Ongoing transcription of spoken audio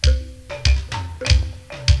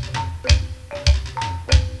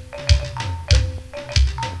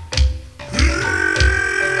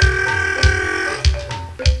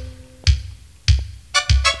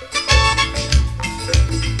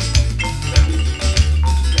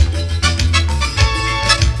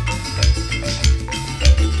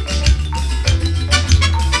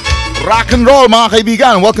Rock and roll mga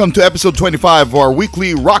kaibigan! Welcome to episode 25 of our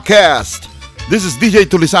weekly Rockcast. This is DJ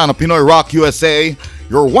Tulisan of Pinoy Rock USA,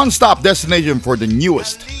 your one-stop destination for the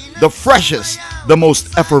newest, the freshest, the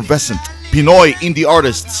most effervescent Pinoy indie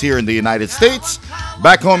artists here in the United States,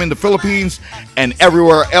 back home in the Philippines, and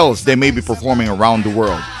everywhere else they may be performing around the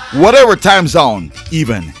world. Whatever time zone,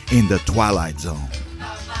 even in the Twilight Zone.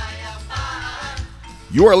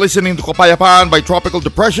 You are listening to Kapayapaan by Tropical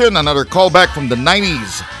Depression, another callback from the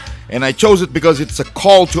 90s. And I chose it because it's a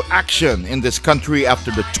call to action in this country after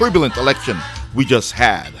the turbulent election we just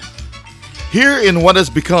had. Here in what has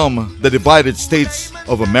become the Divided States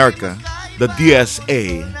of America, the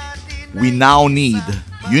DSA, we now need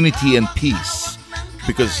unity and peace.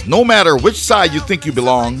 Because no matter which side you think you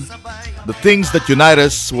belong, the things that unite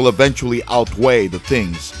us will eventually outweigh the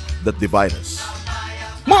things that divide us.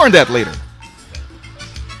 More on that later.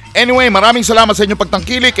 Anyway, maraming salamat sa inyong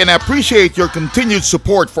pagtangkilik and I appreciate your continued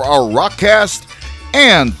support for our Rockcast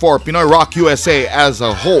and for Pinoy Rock USA as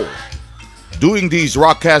a whole. Doing these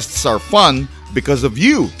Rockcasts are fun because of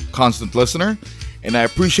you, constant listener, and I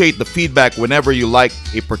appreciate the feedback whenever you like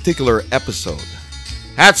a particular episode.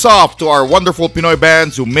 Hats off to our wonderful Pinoy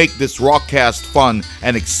bands who make this Rockcast fun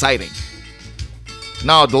and exciting.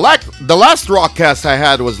 Now, the last Rockcast I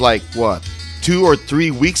had was like, 2 or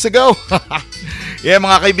 3 weeks ago? Yeah,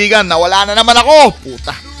 mga kaibigan, nawala na naman ako.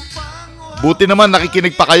 Puta. Buti naman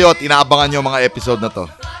nakikinig pa kayo at inaabangan nyo mga episode na to.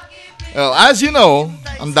 Well, as you know,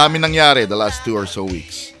 ang dami nangyari the last 2 or so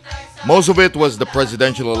weeks. Most of it was the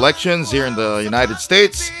presidential elections here in the United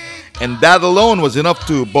States, and that alone was enough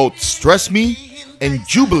to both stress me and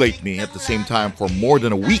jubilate me at the same time for more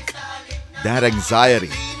than a week. That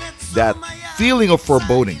anxiety, that feeling of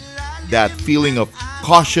foreboding, that feeling of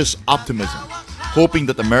cautious optimism, hoping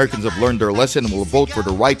that Americans have learned their lesson and will vote for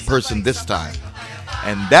the right person this time.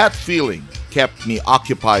 And that feeling kept me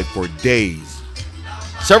occupied for days.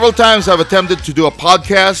 Several times I've attempted to do a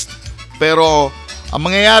podcast, pero ang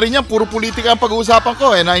mangyayari niyan, puro politika ang pag-uusapan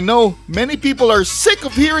ko. And I know many people are sick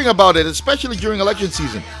of hearing about it, especially during election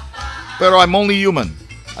season. Pero I'm only human.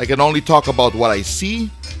 I can only talk about what I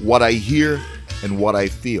see, what I hear, and what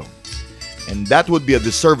I feel. And that would be a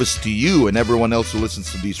disservice to you and everyone else who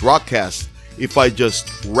listens to these Rockcasts if I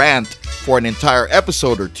just rant for an entire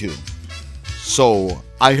episode or two. So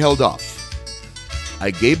I held off.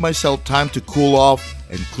 I gave myself time to cool off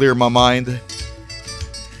and clear my mind.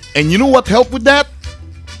 And you know what helped with that?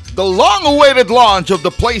 The long-awaited launch of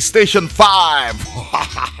the PlayStation 5.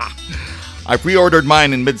 I pre-ordered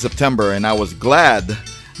mine in mid-September and I was glad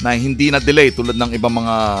na hindi na-delay tulad ng ibang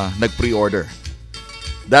mga nag-pre-order.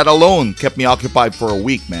 That alone kept me occupied for a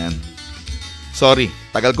week, man. Sorry,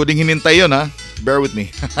 tagal ko ding hinintay yun, ha? Bear with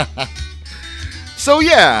me. So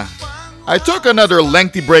yeah, I took another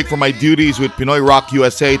lengthy break from my duties with Pinoy Rock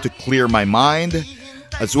USA to clear my mind,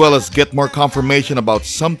 as well as get more confirmation about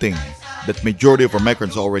something that majority of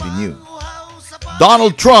Americans already knew.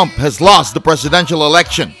 Donald Trump has lost the presidential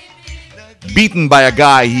election, beaten by a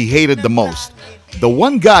guy he hated the most. The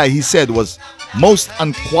one guy he said was most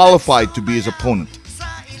unqualified to be his opponent.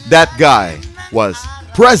 That guy was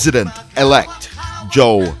President-elect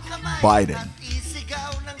Joe Biden.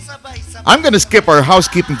 I'm gonna skip our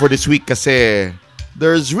housekeeping for this week kasi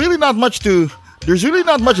there's really not much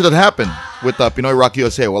that happened with Pinoy Rock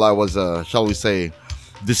USA while I was, shall we say,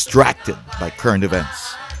 distracted by current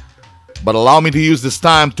events. But allow me to use this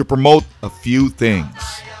time to promote a few things.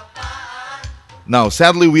 Now,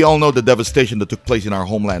 sadly, we all know the devastation that took place in our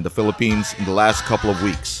homeland, the Philippines, in the last couple of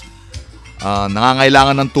weeks.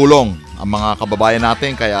 Nangangailangan ng tulong ang mga kababayan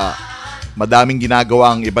natin kaya madaming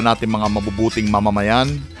ginagawa ang iba natin mga mabubuting mamamayan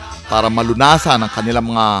para malunasan ang kanilang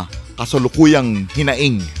mga kasalukuyang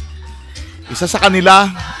hinaing. Isa sa kanila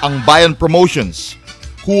ang Bayan Promotions,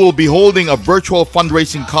 who will be holding a virtual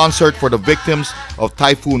fundraising concert for the victims of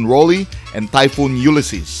Typhoon Rolly and Typhoon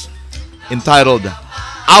Ulysses, entitled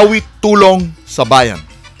Awit Tulong sa Bayan.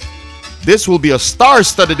 This will be a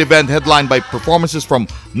star-studded event headlined by performances from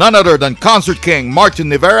none other than Concert King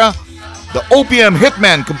Martin Rivera, the OPM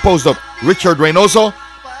Hitman composed of Richard Reynoso,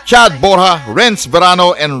 Chad Borja, Renz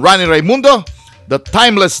Verano, and Rani Raimundo, the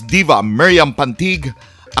timeless diva Miriam Pantig,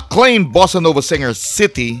 acclaimed bossa nova singer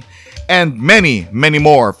City, and many, many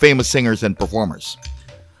more famous singers and performers.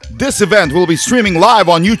 This event will be streaming live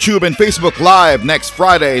on YouTube and Facebook Live next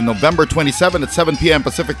Friday, November 27 at 7 p.m.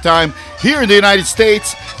 Pacific Time here in the United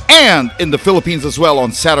States and in the Philippines as well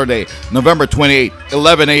on Saturday, November 28,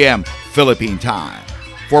 11 a.m. Philippine Time.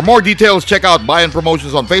 For more details, check out Bayan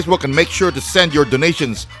Promotions on Facebook and make sure to send your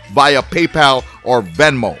donations via PayPal or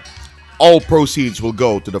Venmo. All proceeds will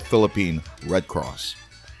go to the Philippine Red Cross.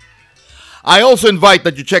 I also invite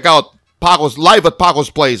that you check out Paco's live at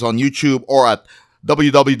Paco's Place on YouTube or at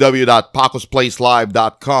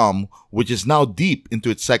www.pacosplacelive.com, which is now deep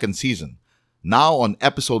into its second season. Now on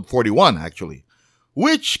episode 41, actually,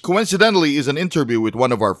 which coincidentally is an interview with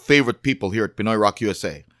one of our favorite people here at Pinoy Rock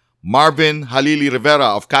USA, Marvin Halili Rivera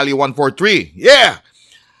of Cali 143. Yeah!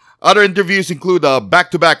 Other interviews include a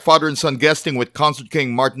back-to-back father and son guesting with Concert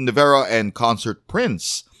King Martin Rivera and Concert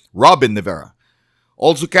Prince Robin Rivera.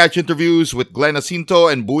 Also catch interviews with Glenn Jacinto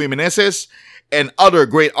and Buy Meneses and other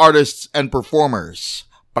great artists and performers.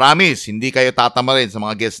 Promise, hindi kayo tatama rin sa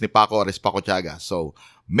mga guests ni Paco Ares Paco Tiaga. So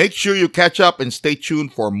make sure you catch up and stay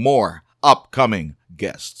tuned for more upcoming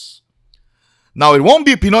guests. Now, it won't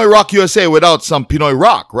be Pinoy Rock USA without some Pinoy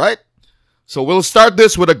rock, right? So we'll start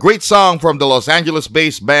this with a great song from the Los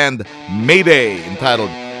Angeles-based band Mayday entitled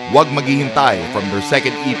Wag Maghihintay from their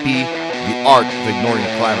second EP, The Art of Ignoring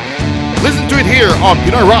Calamity. Listen to it here on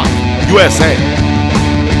Pinoy Rock USA.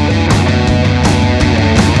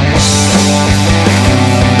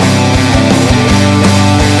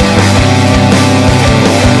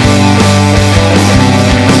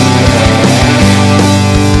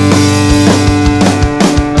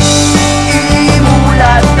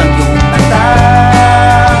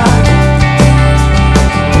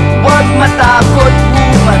 Matakot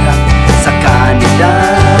bumarap sa kanila.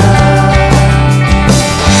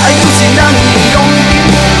 Ayusin ang iyong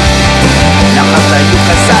dibdib, nakatayo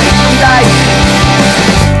ka sa iyong daigdig.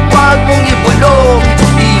 Huwag mong ibulong,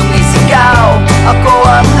 iyong isigaw, ako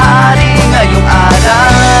ang hari ngayong araw.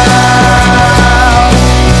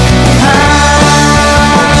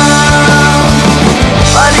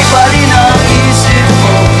 Bali-bali ng isip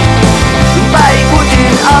mo,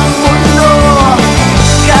 paikutin ang mundo.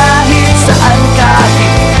 Kahit saan,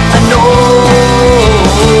 kahit ano.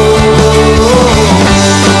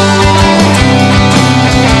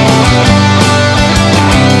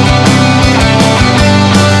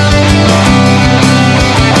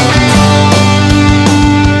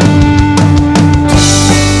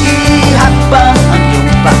 Ihakbang ang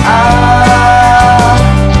iyong paa.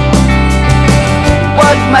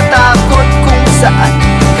 Huwag matakot kung saan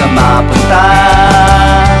ka mapunta.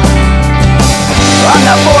 Ang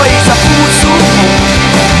apoy sa puso mo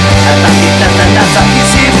at takit na nasa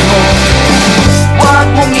isip mo. Huwag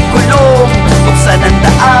mong ikulong, buksan ang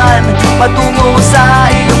daan patungo sa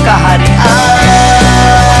iyong kaharian.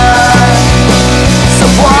 Sa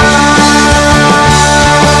buwan,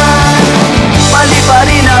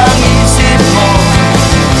 paliparin ang isip mo,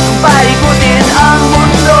 paikutin ang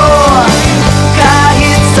mundo.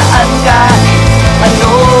 Kahit saan, kahit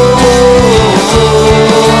ano.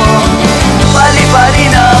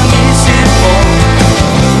 Bali-bali ng isip mo,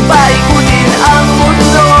 paikutin ang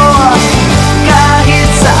mundo. Kahit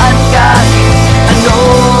saan, kahit ano.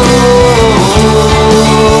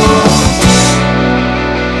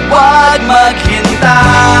 Huwag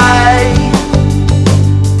maghintay,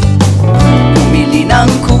 pumili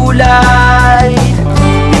ng kulay,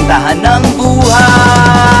 pintahan ng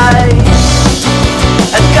buhay.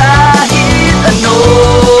 At kahit ano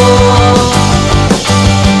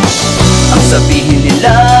ang sabihin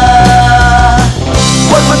nila,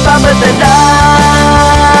 huwag magpapadala.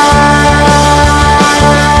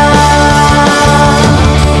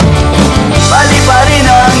 Bali-bali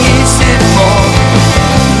ang isip mo,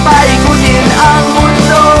 paikutin ang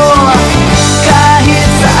mundo. Kahit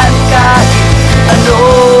saan, kahit ano.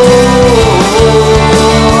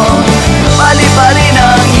 Bali-bali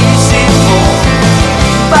ang isip mo,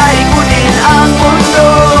 paikutin ang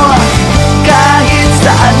mundo. Kahit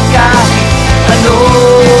saan, kahit ano.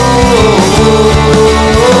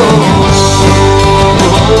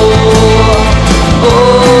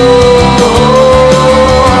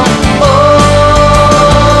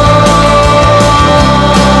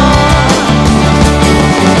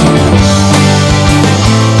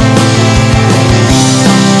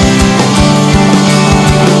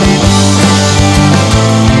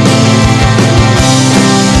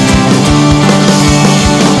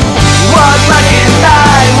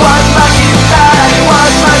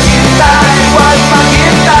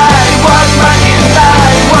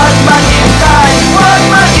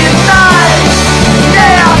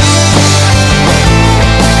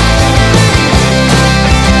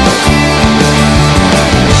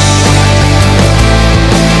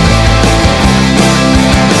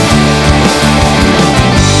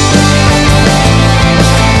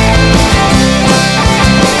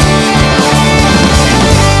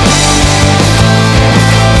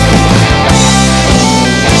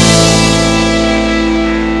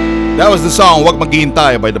 That was the song Wag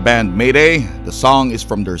Maghihintay by the band Mayday. The song is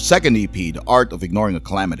from their second EP, The Art of Ignoring a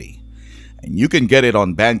Calamity. And you can get it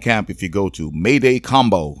on Bandcamp if you go to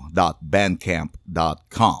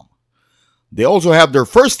maydaycombo.bandcamp.com. They also have their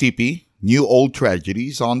first EP, New Old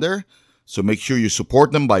Tragedies, on there. So make sure you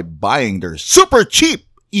support them by buying their super cheap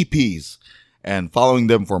EPs and following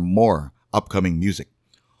them for more upcoming music.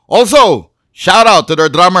 Also, shout out to their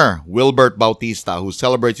drummer, Wilbert Bautista, who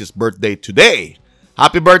celebrates his birthday today.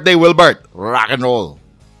 Happy birthday, Wilbert. Rock and roll.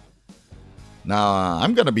 Now,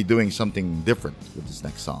 I'm going to be doing something different with this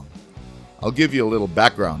next song. I'll give you a little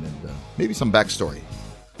background and maybe some backstory.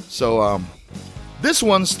 So, this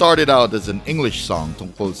one started out as an English song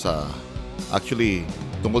tungkol sa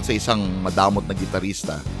isang madamot na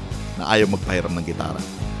gitarista na ayaw magpahiram ng gitara.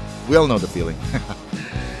 We all know the feeling.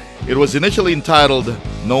 It was initially entitled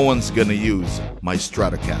No One's Gonna Use My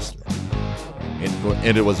Stratocaster.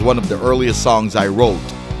 And it was one of the earliest songs I wrote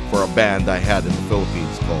for a band I had in the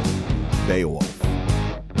Philippines called Beowulf.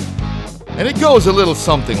 And it goes a little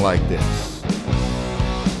something like this.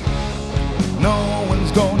 No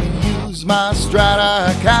one's gonna use my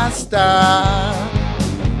Stratocaster.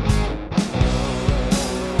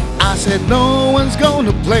 I said no one's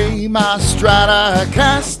gonna play my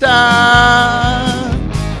Stratocaster.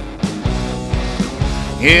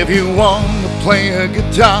 If you wanna play a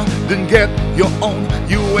guitar, then get your own.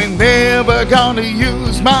 You ain't never gonna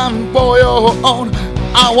use mine for your own.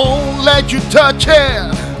 I won't let you touch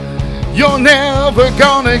it. You're never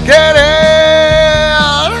gonna get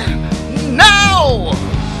it. No!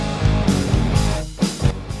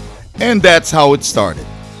 And that's how it started.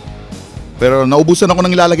 Pero naubusan ako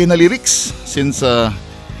ng ilalagay na lyrics since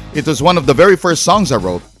it was one of the very first songs I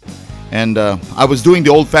wrote. And I was doing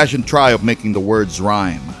the old-fashioned try of making the words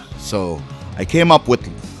rhyme. So I came up with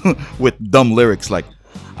with dumb lyrics like,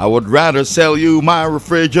 I would rather sell you my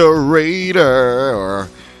refrigerator, or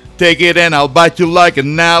take it and I'll bite you like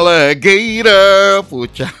an alligator.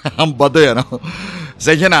 Pucha, ang bado yan.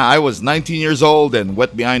 Sensya na, I was 19 years old and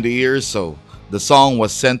wet behind the ears, so the song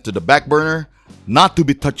was sent to the back burner, not to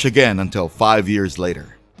be touched again until 5 years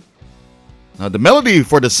later. Now, the melody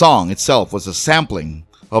for the song itself was a sampling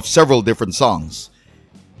of several different songs.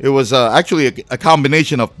 It was actually a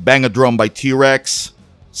combination of Bang a Drum by T-Rex,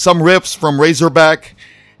 some riffs from Razorback,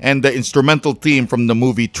 and the instrumental theme from the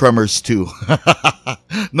movie Tremors 2.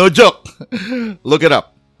 No joke. Look it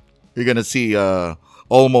up. You're gonna see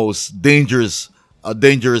almost dangerous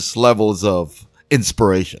levels of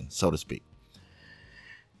inspiration, so to speak.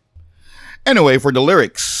 Anyway, for the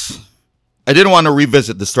lyrics, I didn't want to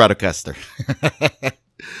revisit the Stratocaster.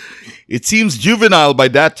 It seems juvenile by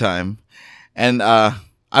that time, and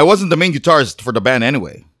I wasn't the main guitarist for the band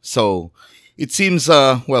anyway. So, it seems,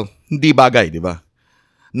 hindi bagay, di ba?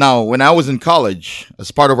 Now, when I was in college,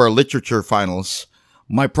 as part of our literature finals,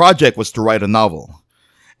 my project was to write a novel.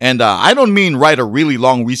 And I don't mean write a really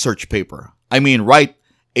long research paper. I mean write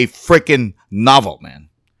a freaking novel, man.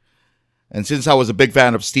 And since I was a big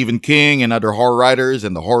fan of Stephen King and other horror writers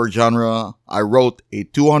in the horror genre, I wrote a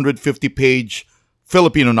 250-page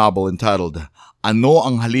Filipino novel entitled Ano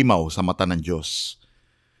ang Halimaw sa Mata ng Diyos.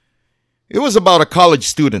 It was about a college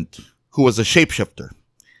student who was a shapeshifter,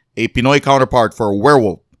 a Pinoy counterpart for a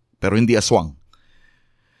werewolf, pero hindi aswang.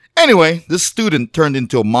 Anyway, this student turned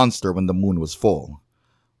into a monster when the moon was full,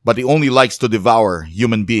 but he only likes to devour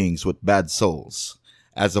human beings with bad souls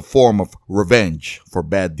as a form of revenge for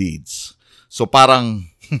bad deeds. So parang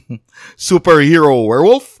superhero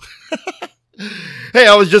werewolf? Hey,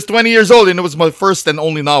 I was just 20 years old and it was my first and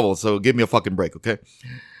only novel, so give me a fucking break, okay?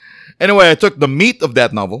 Anyway, I took the meat of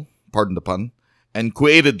that novel, pardon the pun, and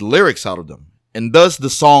created lyrics out of them. And thus the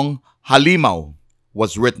song Halimaw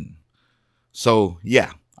was written. So,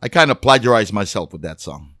 yeah, I kind of plagiarized myself with that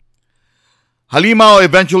song. Halimaw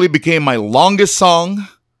eventually became my longest song.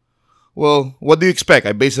 Well, what do you expect?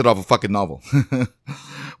 I based it off a fucking novel.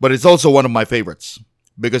 But it's also one of my favorites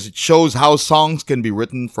because it shows how songs can be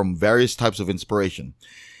written from various types of inspiration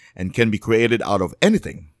and can be created out of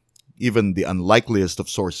anything, even the unlikeliest of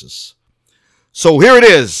sources. So here it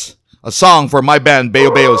is, a song for my band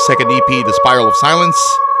Beo Beo's second EP, The Spiral of Silence.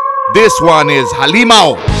 This one is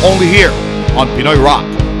Halimaw, only here on Pinoy Rock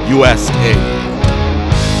USA.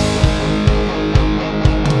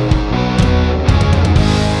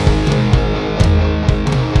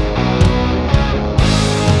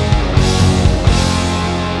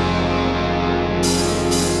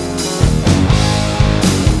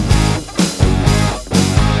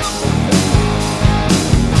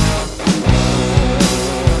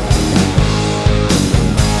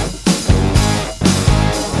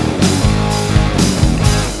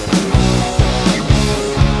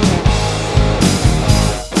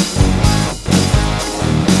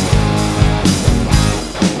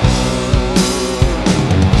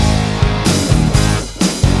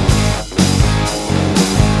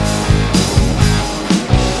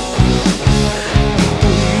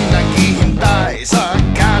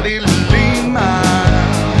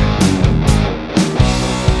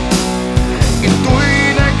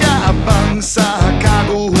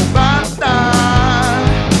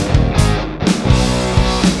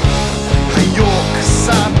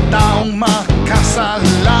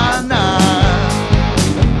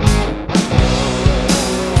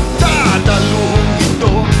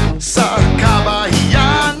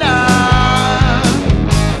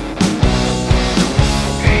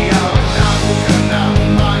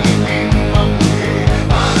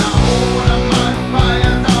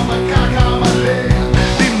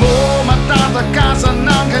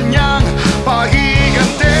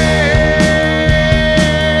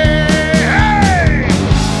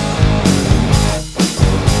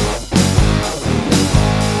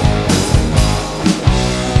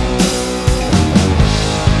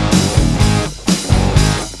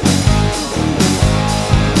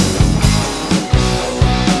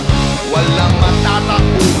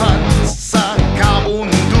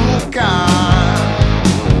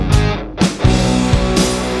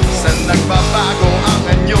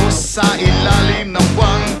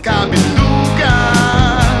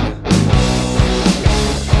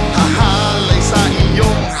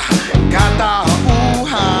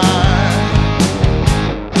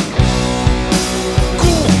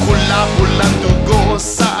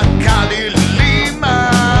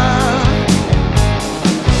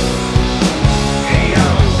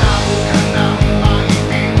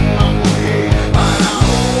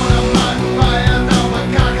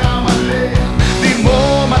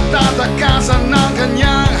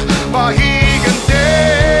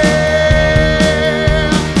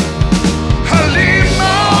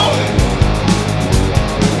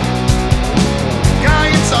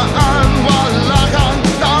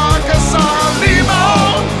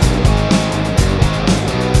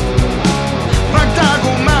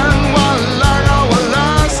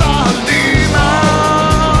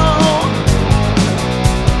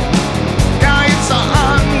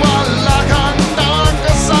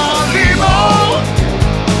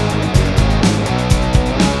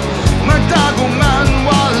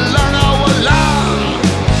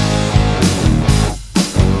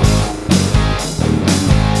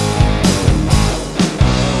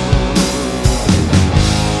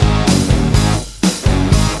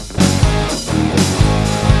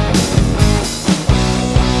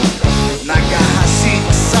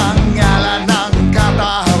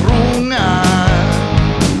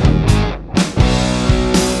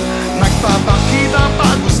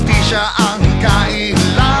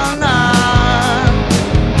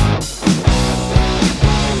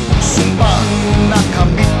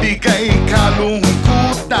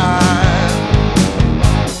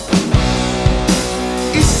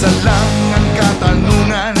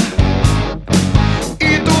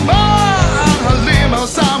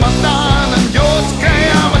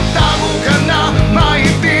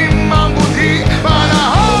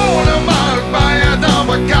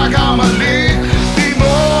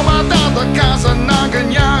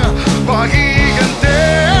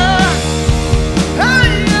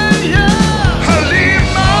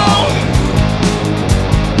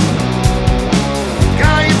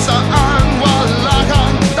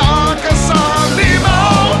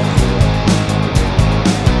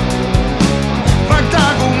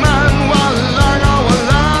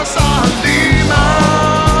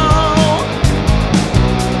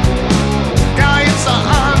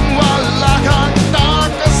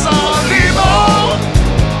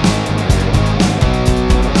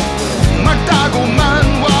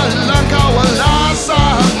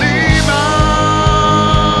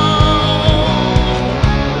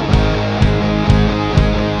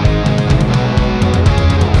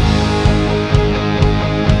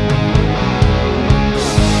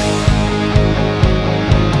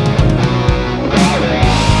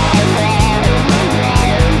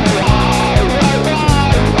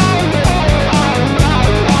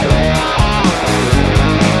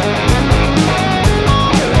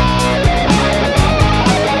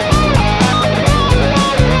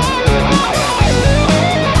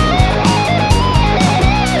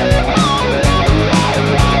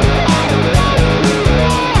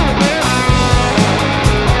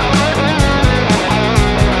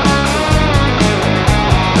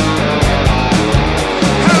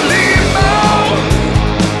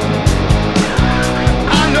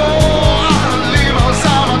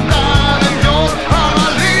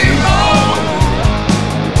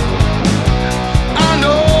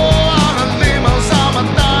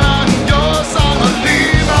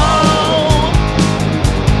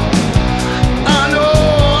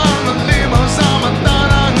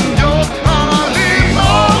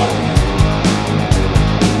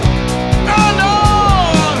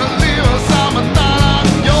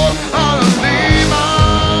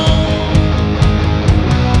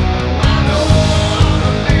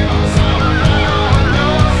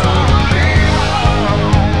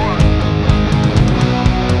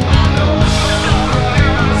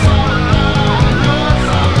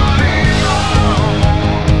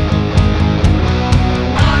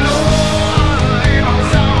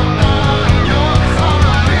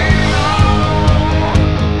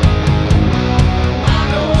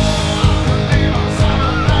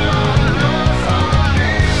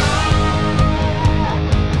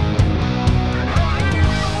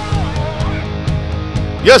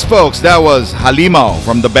 Yes, folks, that was Halimo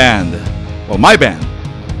from the band, well, my band,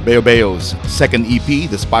 Bayo Bayo's second EP,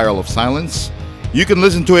 The Spiral of Silence. You can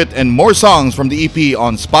listen to it and more songs from the EP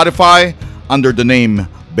on Spotify under the name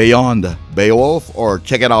Beyond Beowulf, or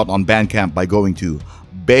check it out on Bandcamp by going to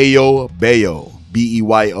Bayo Bayo,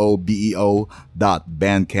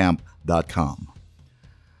 BEYOBEO.bandcamp.com.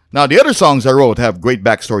 Now, the other songs I wrote have great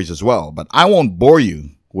backstories as well, but I won't bore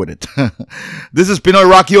you with it. This is Pinoy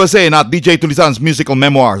Rock USA, not DJ Tulisan's musical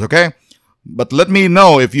memoirs, okay? But let me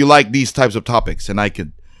know if you like these types of topics, and I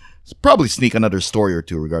could probably sneak another story or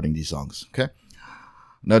two regarding these songs, okay?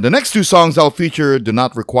 Now, the next two songs I'll feature do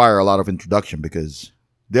not require a lot of introduction because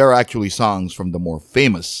they're actually songs from the more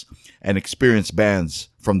famous and experienced bands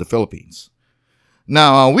from the Philippines.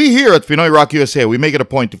 Now, we here at Pinoy Rock USA, we make it a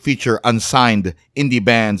point to feature unsigned indie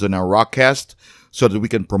bands on our Rockcast so that we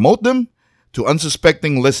can promote them to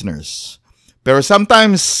unsuspecting listeners. Pero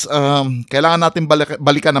sometimes, kailangan natin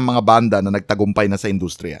balikan ng mga banda na nagtagumpay na sa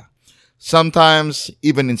industriya. Sometimes,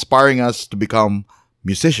 even inspiring us to become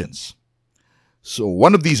musicians. So,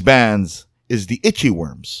 one of these bands is the Itchy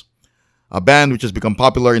Worms, a band which has become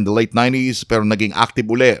popular in the late 90s pero naging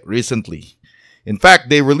active uli recently. In fact,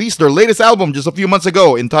 they released their latest album just a few months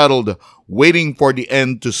ago entitled Waiting for the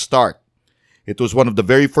End to Start. It was one of the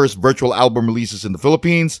very first virtual album releases in the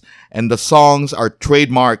Philippines, and the songs are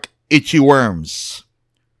trademark Itchy Worms.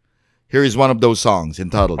 Here is one of those songs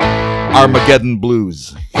entitled Armageddon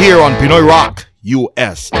Blues, here on Pinoy Rock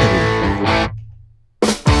USA.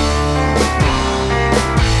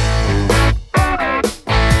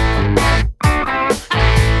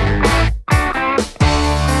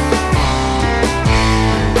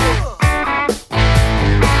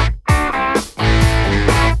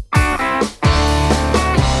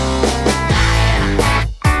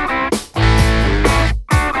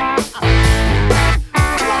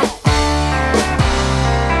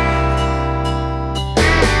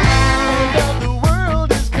 The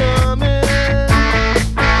world is coming.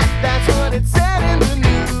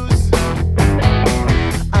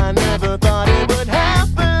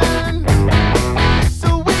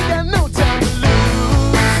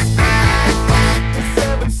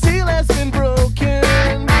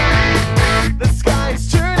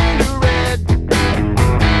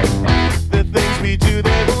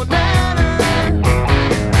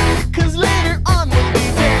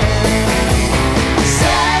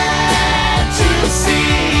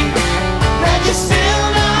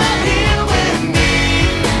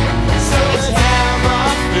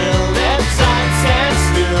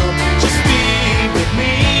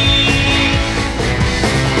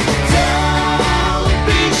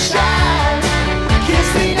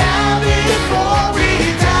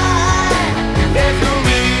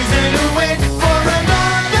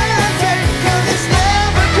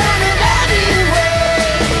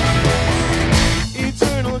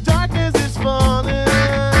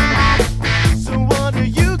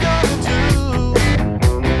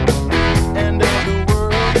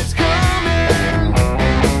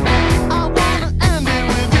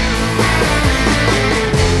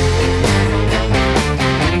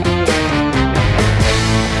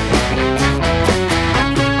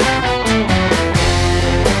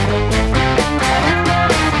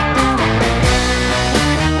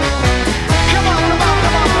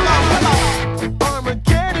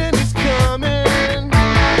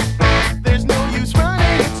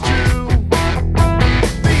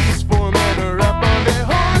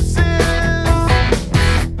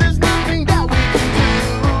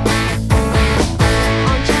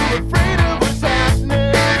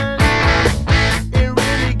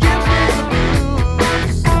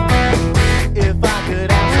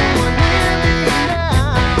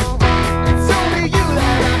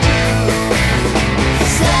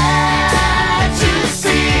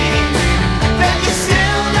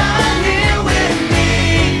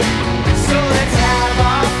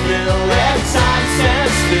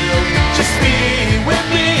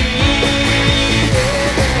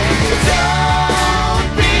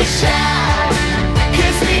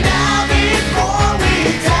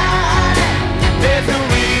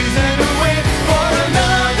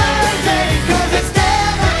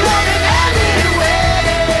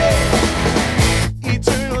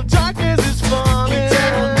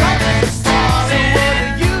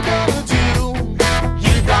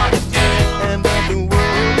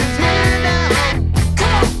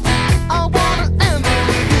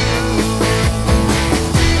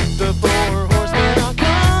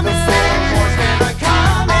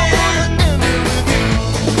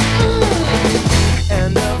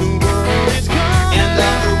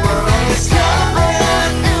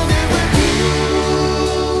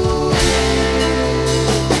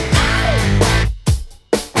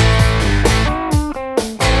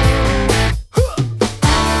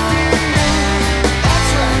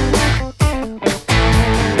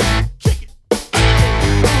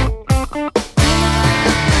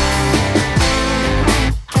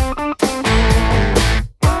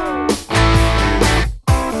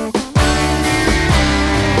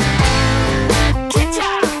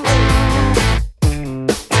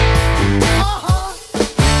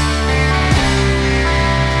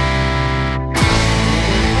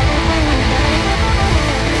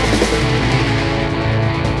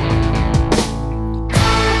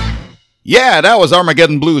 Yeah, that was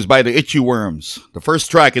Armageddon Blues by the Itchy Worms, the first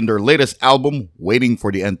track in their latest album, Waiting for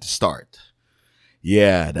the End to Start.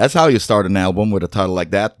 Yeah, that's how you start an album with a title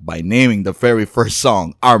like that, by naming the very first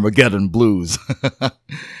song Armageddon Blues.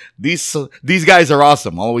 These guys are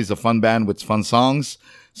awesome, always a fun band with fun songs.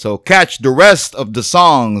 So catch the rest of the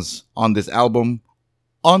songs on this album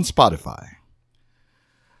on Spotify.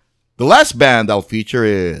 The last band I'll feature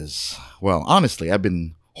is, well, honestly, I've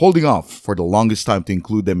been holding off for the longest time to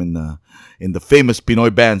include them in the famous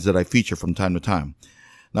Pinoy bands that I feature from time to time.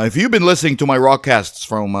 Now, if you've been listening to my rockcasts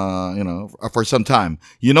from for some time,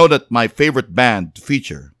 you know that my favorite band to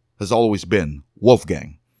feature has always been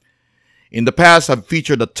Wolfgang. In the past, I've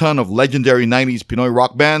featured a ton of legendary 90s Pinoy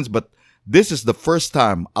rock bands, but this is the first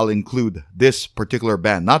time I'll include this particular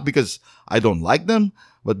band, not because I don't like them,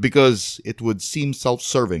 but because it would seem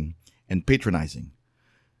self-serving and patronizing.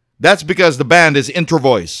 That's because the band is Intro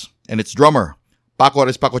Voice, and its drummer, Paco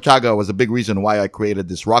Arespacochaga, was a big reason why I created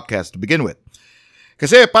this rockcast to begin with.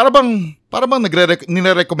 Kasi para bang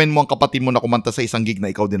nire-recommend mo ang kapatid mo na kumanta sa isang gig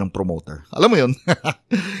na ikaw din ang promoter. Alam mo yun?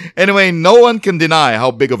 Anyway, no one can deny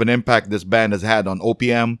how big of an impact this band has had on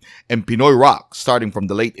OPM and Pinoy rock, starting from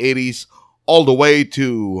the late 80s all the way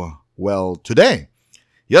to, well, today.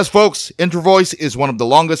 Yes, folks, Intro Voice is one of the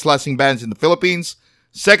longest-lasting bands in the Philippines,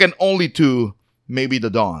 second only to maybe The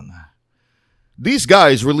Dawn. These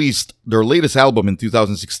guys released their latest album in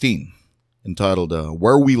 2016, entitled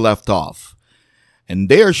Where We Left Off. And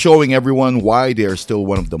they are showing everyone why they are still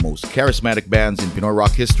one of the most charismatic bands in Pinoy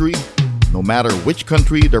rock history, no matter which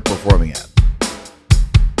country they're performing at.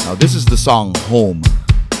 Now, this is the song Home,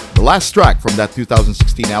 the last track from that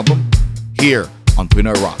 2016 album, here on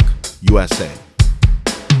Pinoy Rock, USA.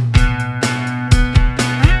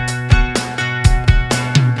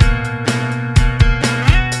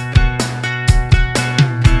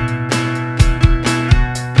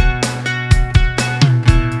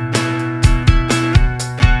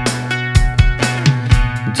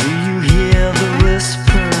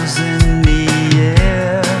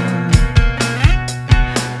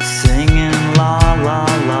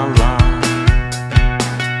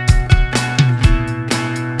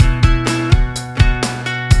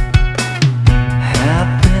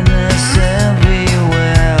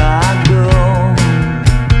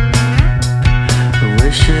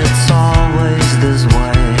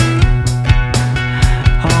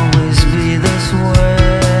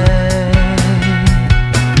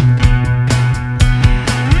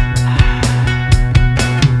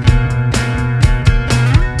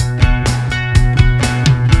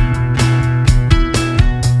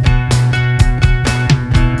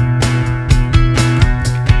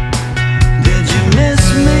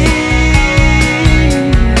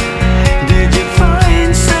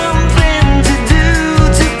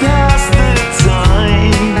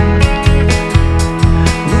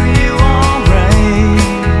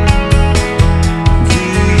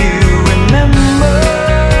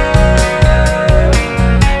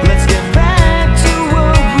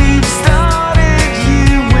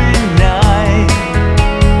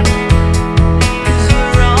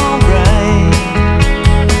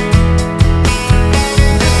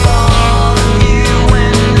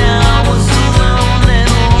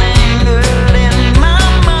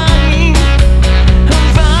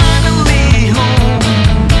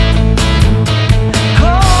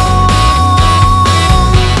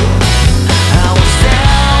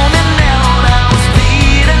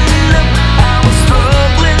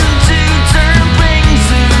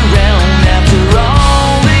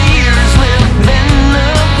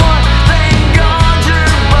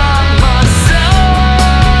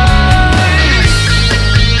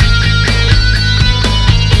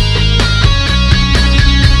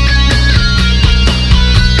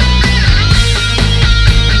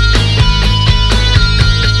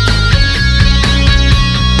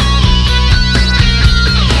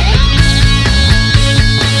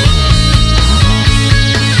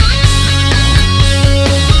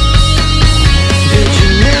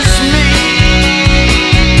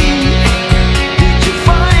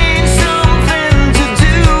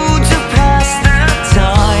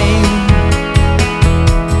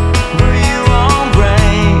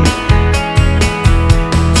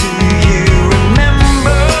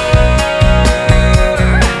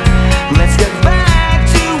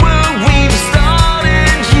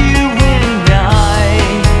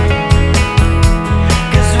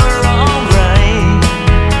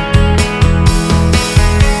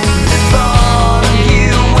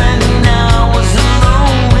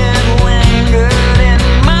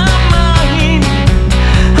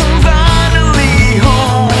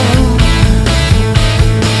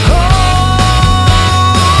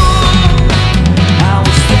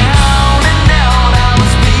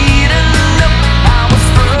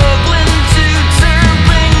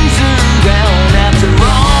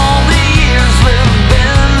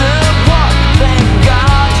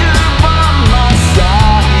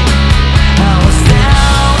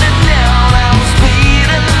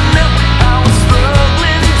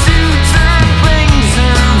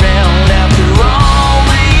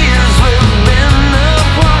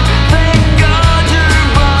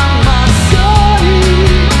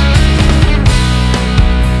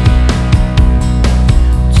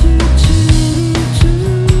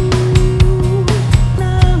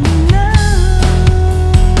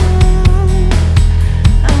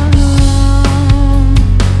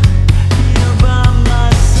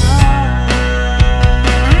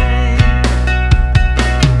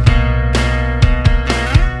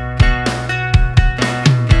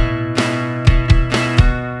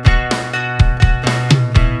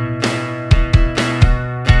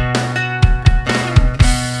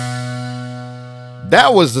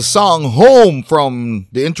 That was the song Home from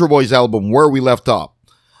the Intro Boys album Where We Left Off.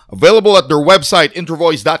 Available at their website,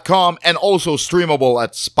 introvoice.com, and also streamable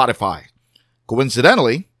at Spotify.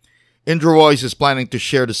 Coincidentally, Intro Voice is planning to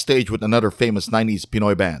share the stage with another famous 90s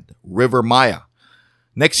Pinoy band, River Maya,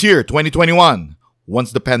 next year, 2021,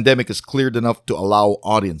 once the pandemic is cleared enough to allow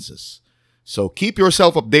audiences. So keep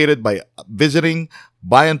yourself updated by visiting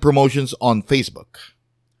Bayan Promotions on Facebook.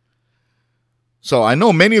 So I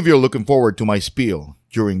know many of you are looking forward to my spiel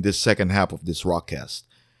during this second half of this rockcast.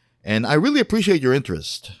 And I really appreciate your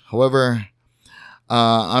interest. However,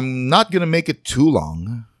 I'm not going to make it too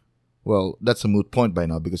long. Well, that's a moot point by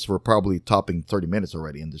now because we're probably topping 30 minutes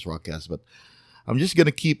already in this rockcast. But I'm just going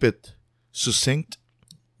to keep it succinct,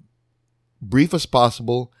 brief as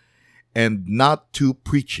possible, and not too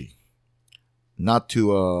preachy. Not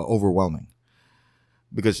too overwhelming.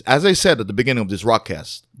 Because as I said at the beginning of this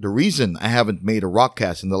rockcast, the reason I haven't made a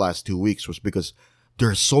rockcast in the last 2 weeks was because there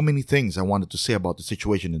are so many things I wanted to say about the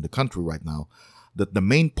situation in the country right now that the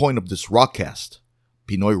main point of this rockcast,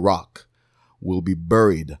 Pinoy Rock, will be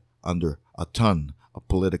buried under a ton of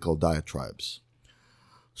political diatribes.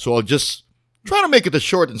 So I'll just try to make it as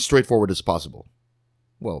short and straightforward as possible.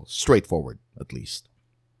 Well, straightforward, at least.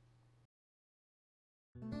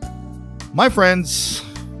 My friends,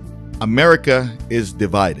 America is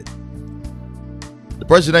divided. The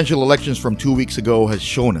presidential elections from 2 weeks ago has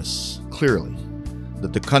shown us clearly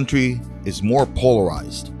that the country is more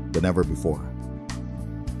polarized than ever before.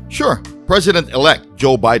 Sure, President-elect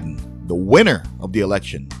Joe Biden, the winner of the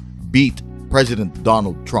election, beat President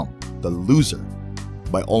Donald Trump, the loser,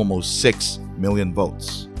 by almost 6 million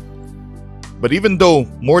votes. But even though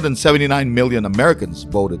more than 79 million Americans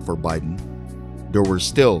voted for Biden, there were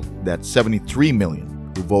still that 73 million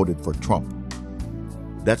who voted for Trump.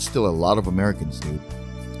 That's still a lot of Americans, dude.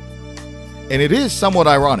 And it is somewhat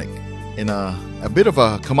ironic and a bit of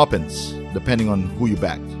a comeuppance, depending on who you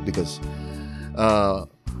backed, because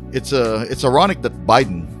it's ironic that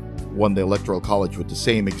Biden won the Electoral College with the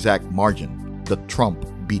same exact margin that Trump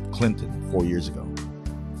beat Clinton 4 years ago,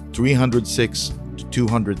 306 to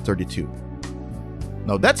 232.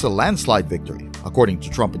 Now that's a landslide victory, according to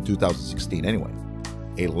Trump in 2016 anyway.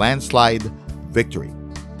 A landslide victory.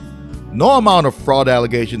 No amount of fraud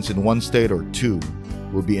allegations in one state or two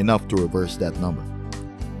will be enough to reverse that number.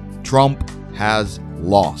 Trump has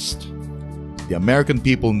lost. The American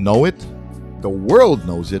people know it. The world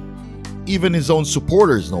knows it. Even his own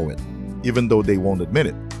supporters know it, even though they won't admit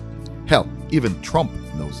it. Hell, even Trump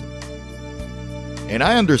knows it. And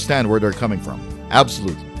I understand where they're coming from.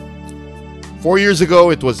 Absolutely. 4 years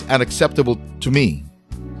ago, it was unacceptable to me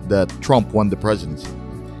that Trump won the presidency.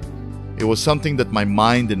 It was something that my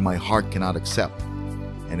mind and my heart cannot accept.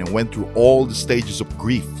 And I went through all the stages of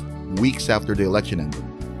grief weeks after the election ended.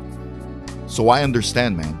 So I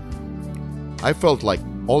understand, man. I felt like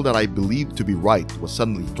all that I believed to be right was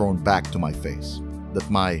suddenly thrown back to my face. That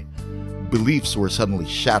my beliefs were suddenly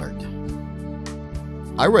shattered.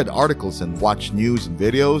 I read articles and watched news and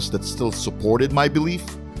videos that still supported my belief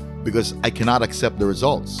because I cannot accept the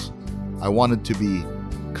results. I wanted to be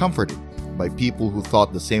comforted by people who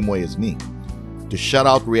thought the same way as me, to shut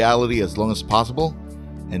out reality as long as possible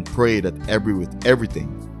and pray that everything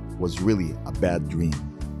was really a bad dream.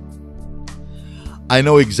 I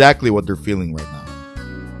know exactly what they're feeling right now.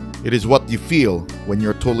 It is what you feel when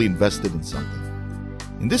you're totally invested in something.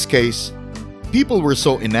 In this case, people were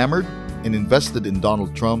so enamored and invested in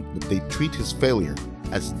Donald Trump that they treat his failure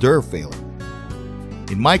as their failure.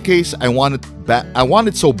 In my case, I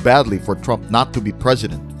wanted so badly for Trump not to be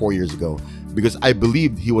president 4 years ago because I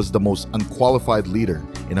believed he was the most unqualified leader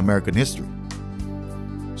in American history.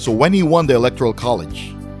 So when he won the Electoral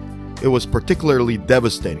College, it was particularly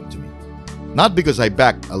devastating to me. Not because I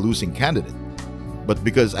backed a losing candidate, but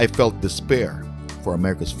because I felt despair for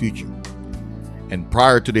America's future. And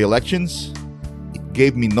prior to the elections, it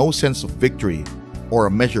gave me no sense of victory or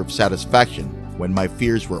a measure of satisfaction when my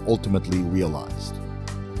fears were ultimately realized.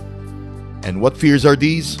 And what fears are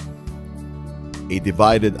these? A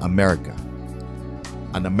divided America.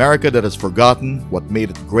 An America that has forgotten what made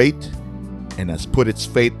it great and has put its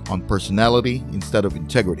faith on personality instead of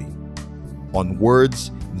integrity, on words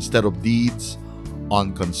instead of deeds,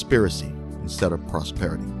 on conspiracy instead of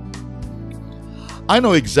prosperity. I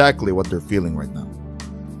know exactly what they're feeling right now.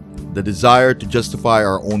 The desire to justify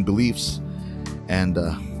our own beliefs and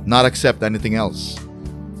not accept anything else.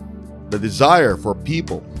 The desire for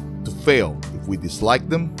people to fail if we dislike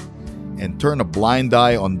them and turn a blind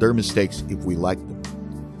eye on their mistakes if we like them.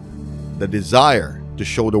 The desire to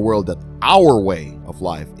show the world that our way of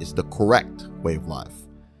life is the correct way of life.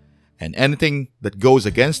 And anything that goes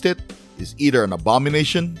against it is either an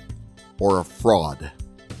abomination or a fraud.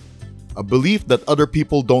 A belief that other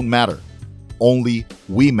people don't matter, only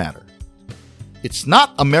we matter. It's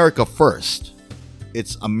not America first,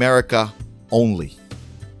 it's America only.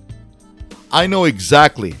 I know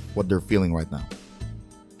exactly what they're feeling right now.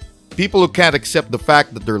 People who can't accept the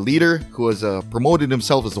fact that their leader, who has promoted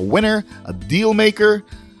himself as a winner, a deal maker,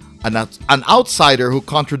 an outsider who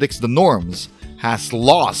contradicts the norms, has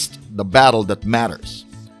lost the battle that matters.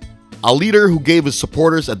 A leader who gave his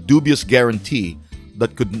supporters a dubious guarantee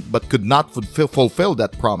but could not fulfill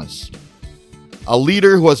that promise. A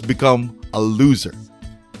leader who has become a loser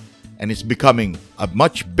and is becoming a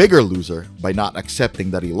much bigger loser by not accepting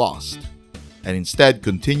that he lost and instead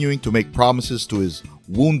continuing to make promises to his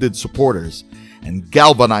wounded supporters and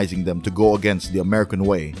galvanizing them to go against the American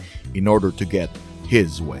way in order to get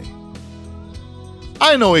his way.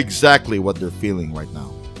 I know exactly what they're feeling right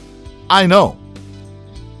now. I know.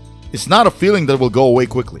 It's not a feeling that will go away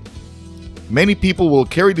quickly. Many people will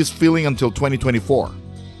carry this feeling until 2024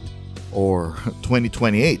 or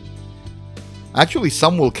 2028. Actually,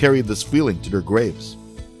 some will carry this feeling to their graves.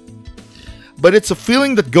 But it's a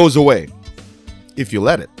feeling that goes away if you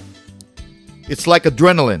let it. It's like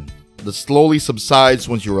adrenaline that slowly subsides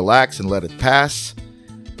once you relax and let it pass.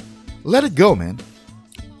 Let it go, man.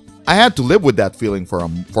 I had to live with that feeling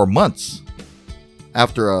for months.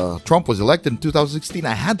 After Trump was elected in 2016,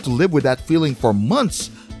 I had to live with that feeling for months,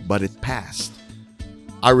 but it passed.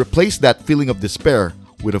 I replaced that feeling of despair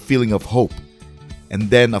with a feeling of hope, and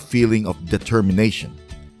then a feeling of determination,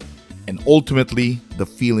 and ultimately the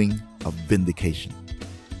feeling of vindication.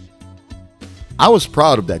 I was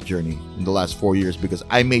proud of that journey in the last 4 years because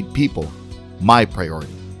I made people my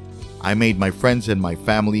priority. I made my friends and my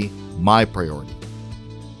family my priority.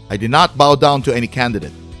 I did not bow down to any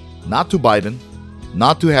candidate, not to Biden,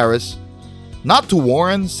 not to Harris, not to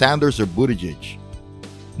Warren, Sanders, or Buttigieg,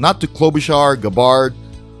 not to Klobuchar, Gabbard,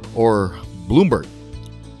 or Bloomberg.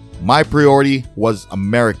 My priority was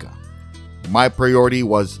America. My priority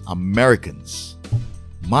was Americans.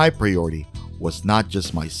 My priority was not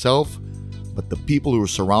just myself, but the people who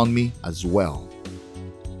surround me as well.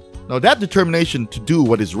 Now, that determination to do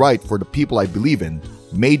what is right for the people I believe in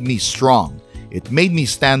made me strong. It made me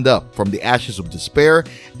stand up from the ashes of despair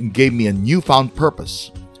and gave me a newfound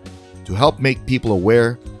purpose to help make people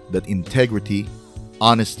aware that integrity,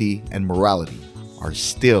 honesty, and morality are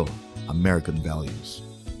still American values.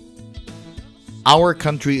 Our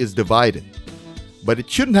country is divided, but it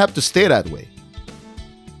shouldn't have to stay that way.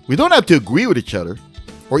 We don't have to agree with each other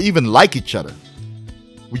or even like each other.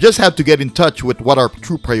 We just have to get in touch with what our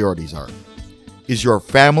true priorities are. Is your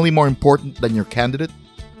family more important than your candidate?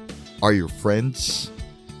 Are your friends?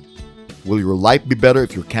 Will your life be better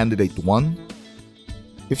if your candidate won?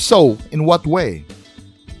 If so, in what way?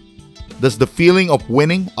 Does the feeling of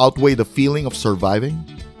winning outweigh the feeling of surviving?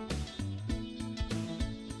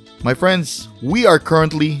 My friends, we are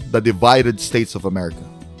currently the divided states of America.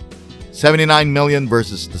 79 million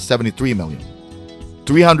versus the 73 million.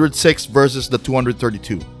 306 versus the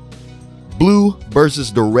 232. Blue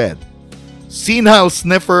versus the red. Senile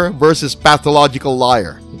sniffer versus pathological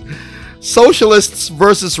liar. Socialists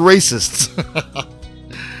versus racists.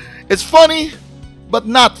 It's funny, but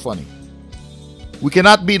not funny. We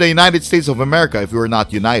cannot be the United States of America if we are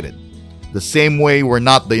not united. The same way we're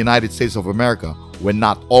not the United States of America when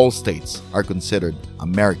not all states are considered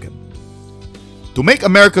American. To make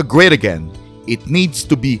America great again, it needs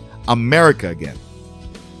to be America again.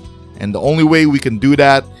 And the only way we can do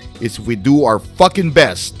that is if we do our fucking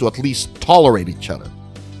best to at least tolerate each other.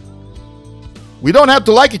 We don't have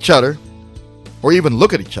to like each other or even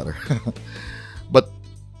look at each other. But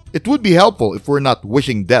it would be helpful if we're not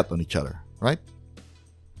wishing death on each other, right?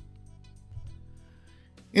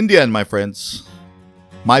 In the end, my friends,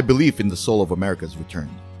 my belief in the soul of America has returned.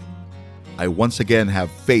 I once again have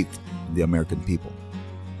faith in the American people.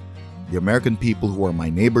 The American people who are my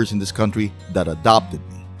neighbors in this country that adopted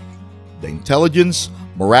me. The intelligence,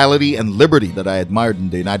 morality, and liberty that I admired in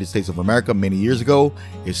the United States of America many years ago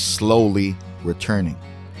is slowly returning.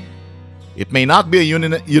 It may not be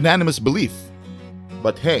a unanimous belief,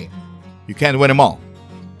 but hey, you can't win them all.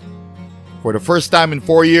 For the first time in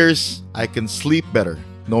 4 years, I can sleep better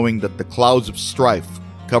knowing that the clouds of strife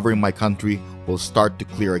covering my country will start to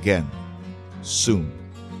clear again, soon.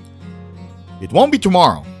 It won't be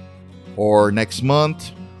tomorrow, or next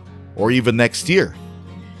month, or even next year.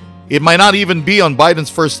 It might not even be on Biden's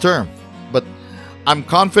first term, but I'm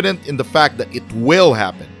confident in the fact that it will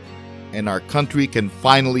happen, and our country can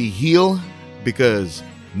finally heal because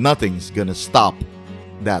nothing's gonna stop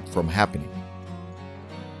that from happening.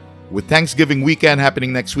 With Thanksgiving weekend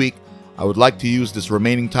happening next week, I would like to use this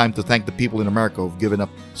remaining time to thank the people in America who've given up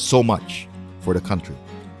so much for the country.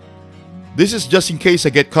 This is just in case I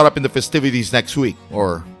get caught up in the festivities next week,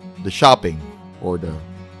 or the shopping, or the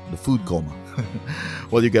food coma.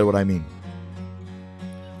 Well, you get what I mean.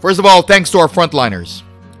 First of all, thanks to our frontliners.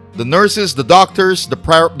 The nurses, the doctors, the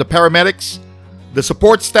paramedics, the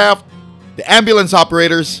support staff, the ambulance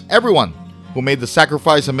operators, everyone who made the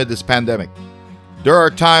sacrifice amid this pandemic. There are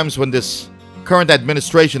times when this current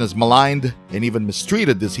administration has maligned and even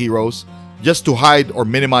mistreated these heroes just to hide or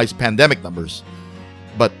minimize pandemic numbers.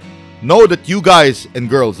 But know that you guys and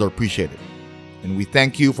girls are appreciated. And we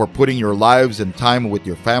thank you for putting your lives and time with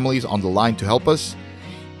your families on the line to help us,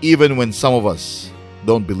 even when some of us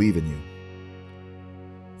don't believe in you.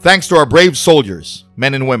 Thanks to our brave soldiers,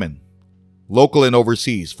 men and women, local and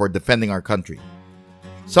overseas, for defending our country.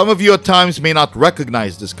 Some of you at times may not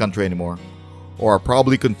recognize this country anymore, or are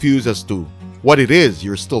probably confused as to what it is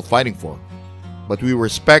you're still fighting for. But we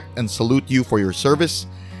respect and salute you for your service,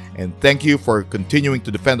 and thank you for continuing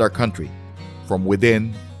to defend our country from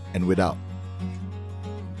within and without.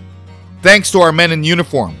 Thanks to our men in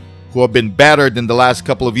uniform who have been battered in the last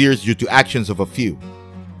couple of years due to actions of a few.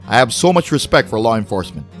 I have so much respect for law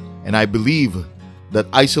enforcement, and I believe that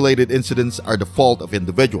isolated incidents are the fault of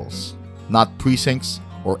individuals, not precincts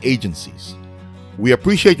or agencies. We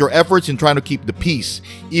appreciate your efforts in trying to keep the peace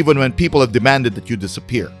even when people have demanded that you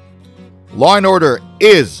disappear. Law and order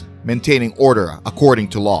is maintaining order according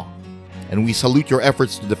to law, and we salute your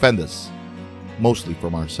efforts to defend us, mostly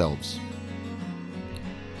from ourselves.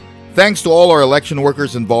 Thanks to all our election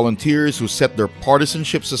workers and volunteers who set their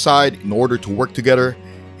partisans aside in order to work together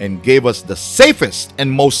and gave us the safest and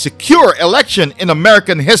most secure election in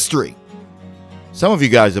American history. Some of you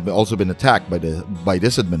guys have also been attacked by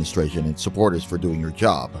this administration and its supporters for doing your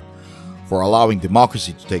job, for allowing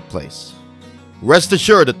democracy to take place. Rest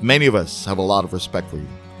assured that many of us have a lot of respect for you,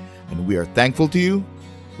 and we are thankful to you,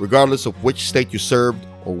 regardless of which state you served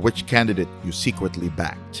or which candidate you secretly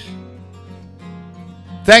backed.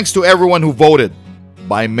 Thanks to everyone who voted,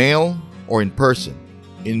 by mail or in person,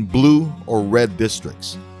 in blue or red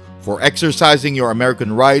districts, for exercising your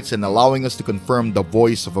American rights and allowing us to confirm the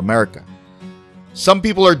voice of America. Some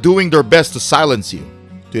people are doing their best to silence you,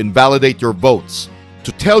 to invalidate your votes,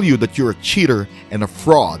 to tell you that you're a cheater and a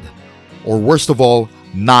fraud, or worst of all,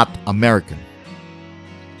 not American.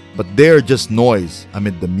 But they're just noise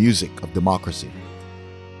amid the music of democracy.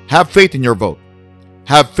 Have faith in your vote.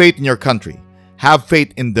 Have faith in your country. Have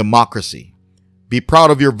faith in democracy. Be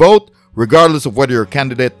proud of your vote, regardless of whether your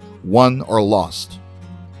candidate won or lost.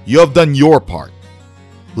 You have done your part.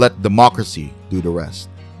 Let democracy do the rest.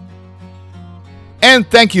 And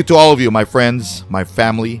thank you to all of you, my friends, my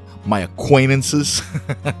family, my acquaintances.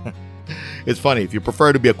 It's funny, if you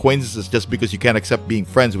prefer to be acquaintances just because you can't accept being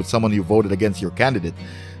friends with someone you voted against your candidate,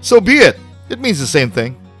 so be it. It means the same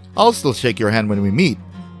thing. I'll still shake your hand when we meet.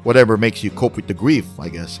 Whatever makes you cope with the grief, I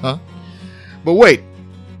guess, huh? But wait,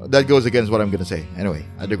 that goes against what I'm going to say. Anyway,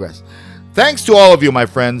 I digress. Thanks to all of you, my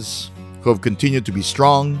friends, who have continued to be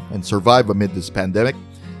strong and survive amid this pandemic.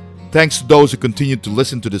 Thanks to those who continue to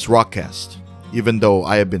listen to this Rockcast, even though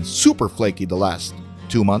I have been super flaky the last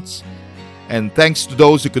 2 months. And thanks to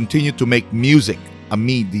those who continue to make music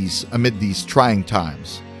amid these trying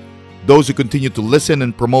times. Those who continue to listen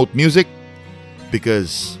and promote music,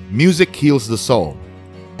 because music heals the soul,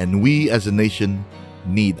 and we as a nation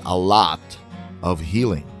need a lot of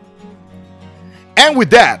healing. And with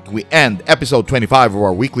that, we end episode 25 of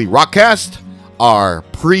our weekly Rockcast, our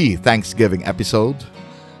pre-Thanksgiving episode.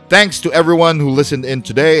 Thanks to everyone who listened in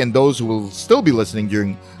today and those who will still be listening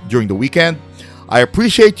during the weekend. I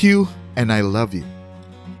appreciate you and I love you.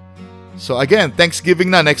 So again, Thanksgiving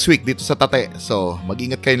na next week dito sa Tate. So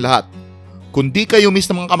mag-ingat kayong lahat. Kung di kayo miss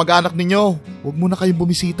ng mga kamag-anak ninyo, huwag muna kayong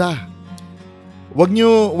bumisita. Huwag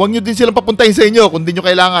nyo din silang papuntahin sa inyo kung di nyo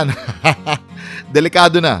kailangan.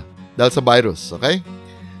 Delikado na dahil sa virus, okay?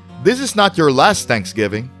 This is not your last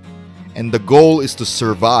Thanksgiving, and the goal is to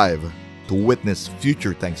survive to witness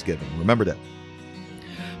future Thanksgiving. Remember that.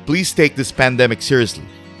 Please take this pandemic seriously.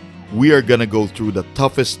 We are gonna go through the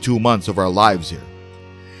toughest 2 months of our lives here.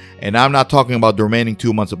 And I'm not talking about the remaining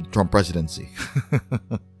 2 months of the Trump presidency.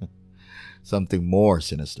 Something more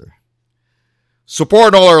sinister.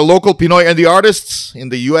 Support all our local Pinoy indie artists in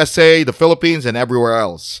the USA, the Philippines, and everywhere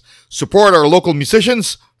else. Support our local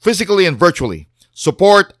musicians, physically and virtually.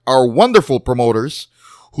 Support our wonderful promoters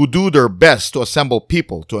who do their best to assemble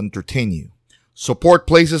people to entertain you. Support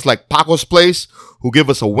places like Paco's Place, who give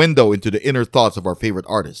us a window into the inner thoughts of our favorite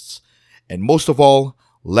artists. And most of all,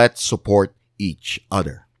 let's support each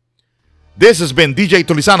other. This has been DJ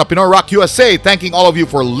Tulisano, Pinoy Rock USA, thanking all of you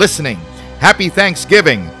for listening. Happy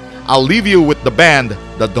Thanksgiving. I'll leave you with the band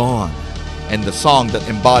The Dawn and the song that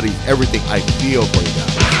embodies everything I feel for you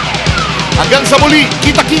guys. Hanggang sa muli,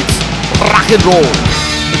 kita-kits, rock and roll.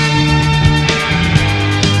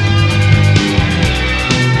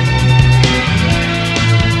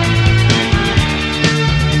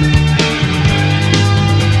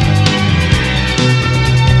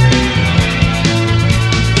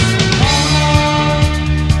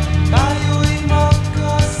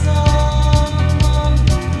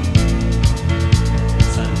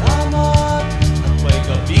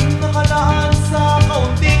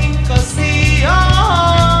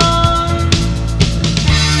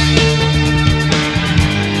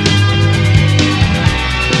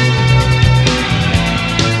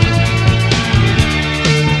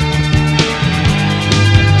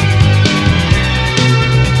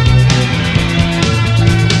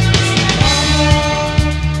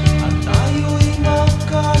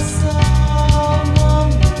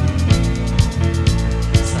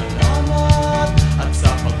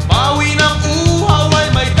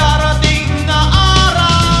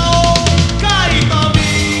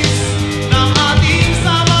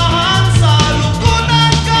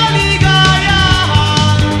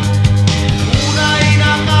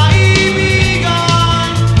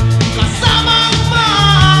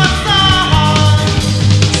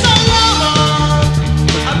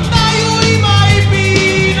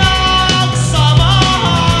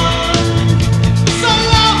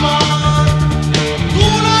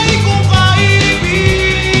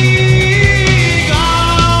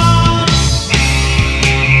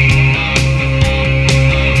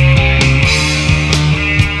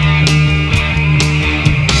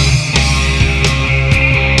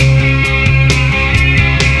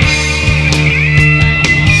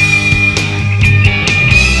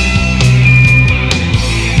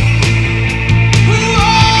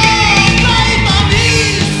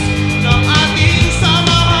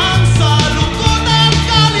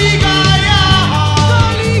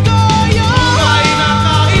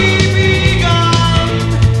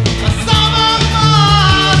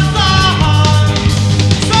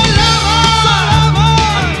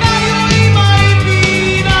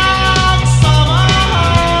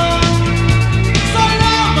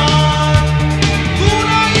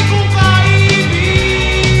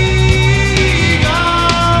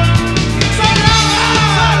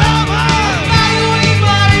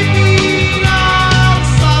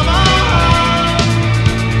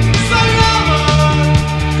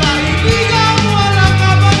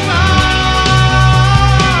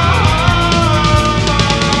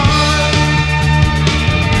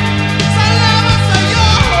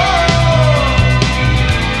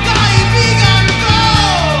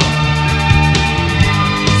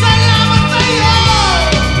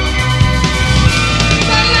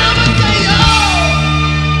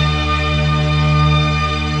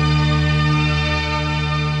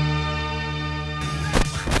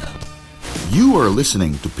 You are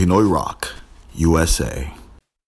listening to Pinoy Rock USA.